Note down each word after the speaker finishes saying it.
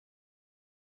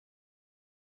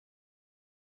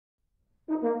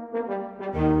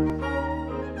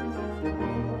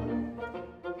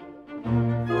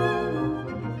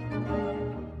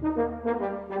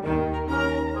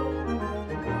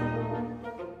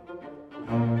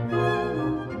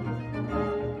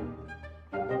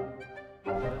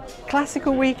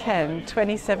Classical Weekend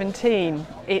 2017.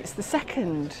 It's the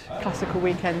second Classical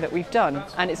Weekend that we've done,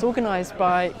 and it's organised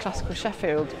by Classical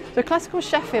Sheffield. So Classical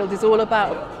Sheffield is all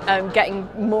about getting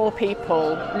more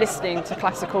people listening to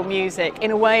classical music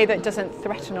in a way that doesn't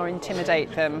threaten or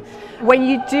intimidate them. When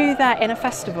you do that in a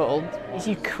festival,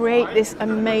 you create this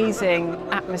amazing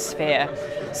atmosphere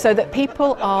so that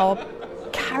people are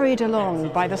carried along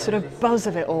by the sort of buzz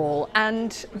of it all,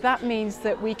 and that means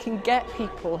that we can get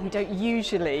people who don't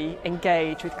usually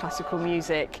engage with classical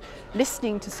music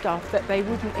listening to stuff that they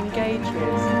wouldn't engage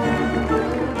with.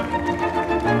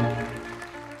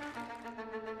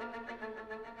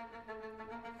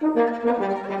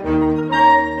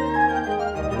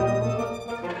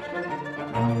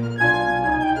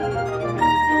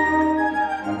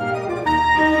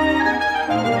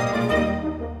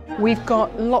 We've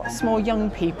got lots more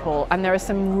young people, and there are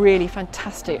some really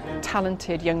fantastic,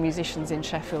 talented young musicians in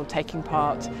Sheffield taking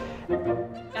part.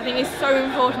 I think it's so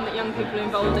important that young people are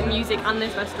involved in music and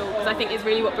this festival, because I think it's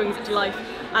really what brings it to life,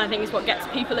 and I think it's what gets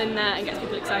people in there and gets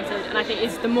people excited, and I think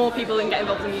it's the more people that get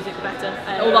involved in music, the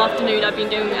better. All afternoon I've been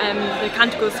doing the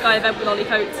Canticle Sky event with Ollie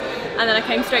Coates, and then I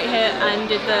came straight here and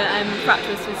did the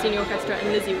Fractals with Senior Orchestra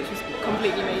and Lizzie, which was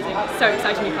completely amazing. So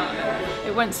exciting to be part of it.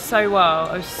 It went so well.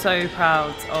 I was so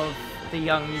proud of the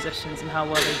young musicians and how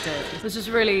well they did. I was just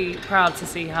really proud to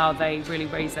see how they really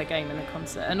raised their game in the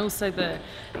concert, and also the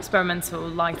experimental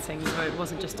lighting, so it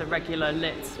wasn't just a regular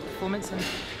lit performance, and I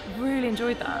really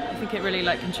enjoyed that. I think it really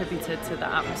contributed to the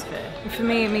atmosphere. For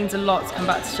me, it means a lot to come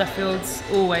back to Sheffield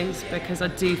always, because I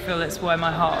do feel it's where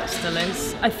my heart still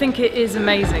is. I think it is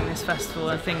amazing, this festival.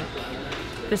 I think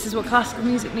this is what classical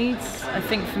music needs. I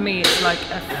think for me it's like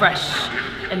a fresh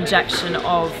injection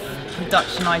of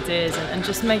production ideas and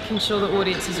just making sure that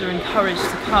audiences are encouraged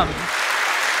to come.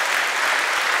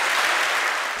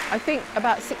 I think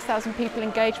about 6,000 people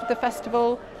engaged with the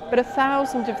festival, but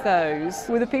 1,000 of those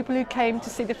were the people who came to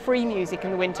see the free music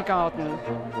in the Winter Garden.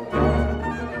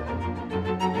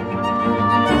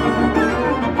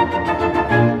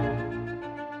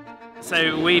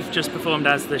 So we've just performed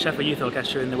as the Sheffield Youth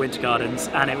Orchestra in the Winter Gardens,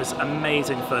 and it was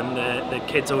amazing fun. The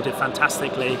kids all did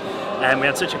fantastically, and we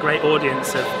had such a great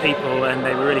audience of people, and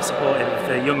they were really supportive of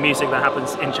the young music that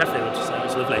happens in Sheffield, so it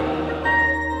was lovely.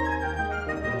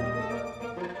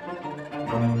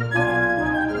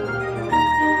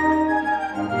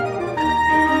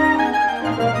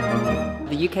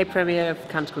 The UK premiere of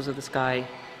Canticles of the Sky,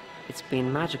 it's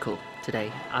been magical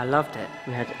today. I loved it.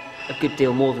 We had a good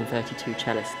deal more than 32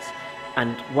 cellists.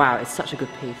 And wow, it's such a good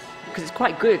piece. Because it's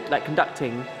quite good, like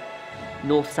conducting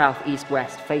north, south, east,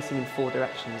 west, facing in 4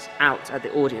 directions out at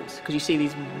the audience. Because you see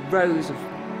these rows of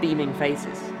beaming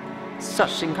faces.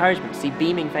 Such encouragement to see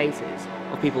beaming faces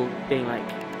of people being like,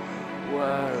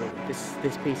 whoa,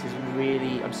 this piece is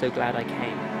really, I'm so glad I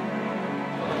came.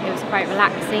 It was quite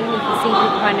relaxing. You can see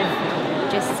people kind of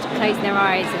just closing their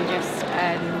eyes and just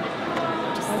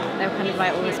they were kind of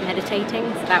like almost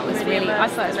meditating. So that was really, I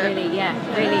thought it was really,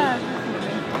 really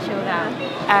chilled out.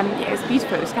 It was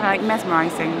beautiful. It was kind of like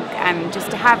mesmerising, and just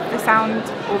to have the sound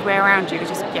all the way around you, it was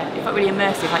just, yeah, it felt really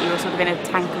immersive, like you were sort of in a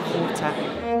tank of water.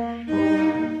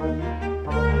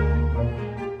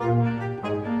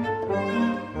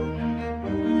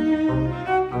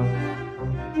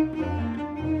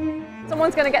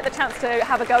 Someone's going to get the chance to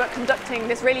have a go at conducting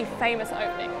this really famous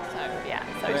opening. So yeah,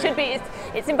 so it should be,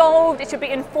 it's involved, it should be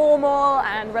informal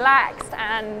and relaxed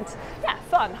and yeah,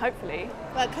 fun, hopefully.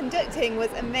 Well, conducting was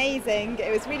amazing.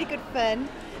 It was really good fun.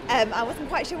 I wasn't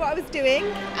quite sure what I was doing,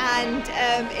 and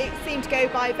it seemed to go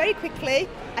by very quickly.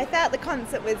 I felt the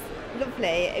concert was lovely.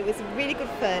 It was really good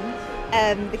fun.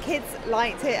 The kids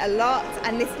liked it a lot,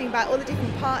 and listening about all the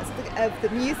different parts of the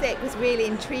music was really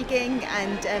intriguing,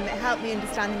 and it helped me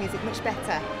understand the music much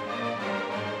better.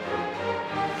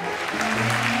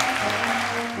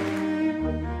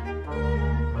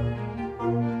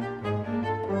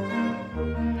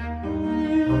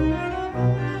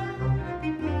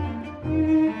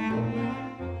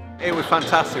 It was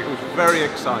fantastic. It was very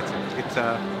exciting. It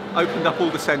opened up all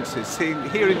the senses.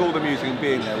 Hearing all the music and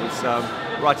being there was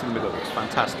right in the middle. It was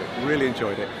fantastic. Really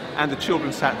enjoyed it. And the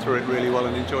children sat through it really well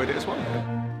and enjoyed it as well.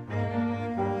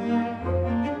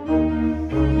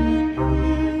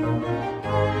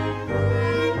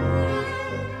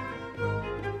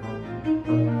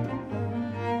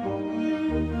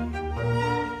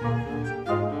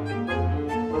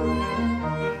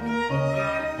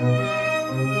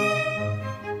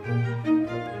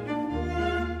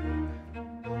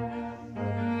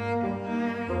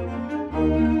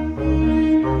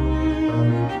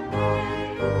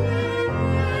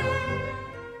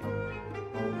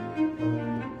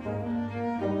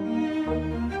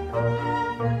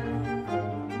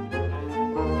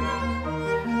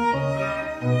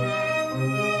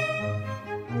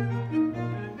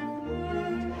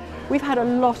 had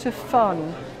a lot of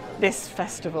fun this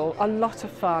festival, a lot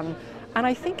of fun. And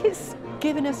I think it's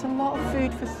given us a lot of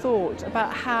food for thought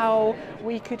about how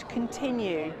we could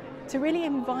continue to really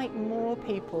invite more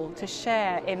people to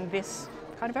share in this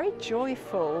kind of very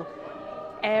joyful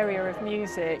area of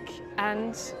music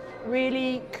and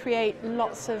really create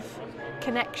lots of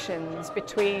connections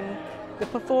between the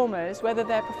performers, whether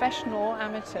they're professional or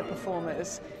amateur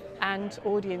performers, and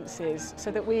audiences,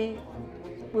 so that we're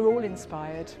all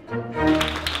inspired.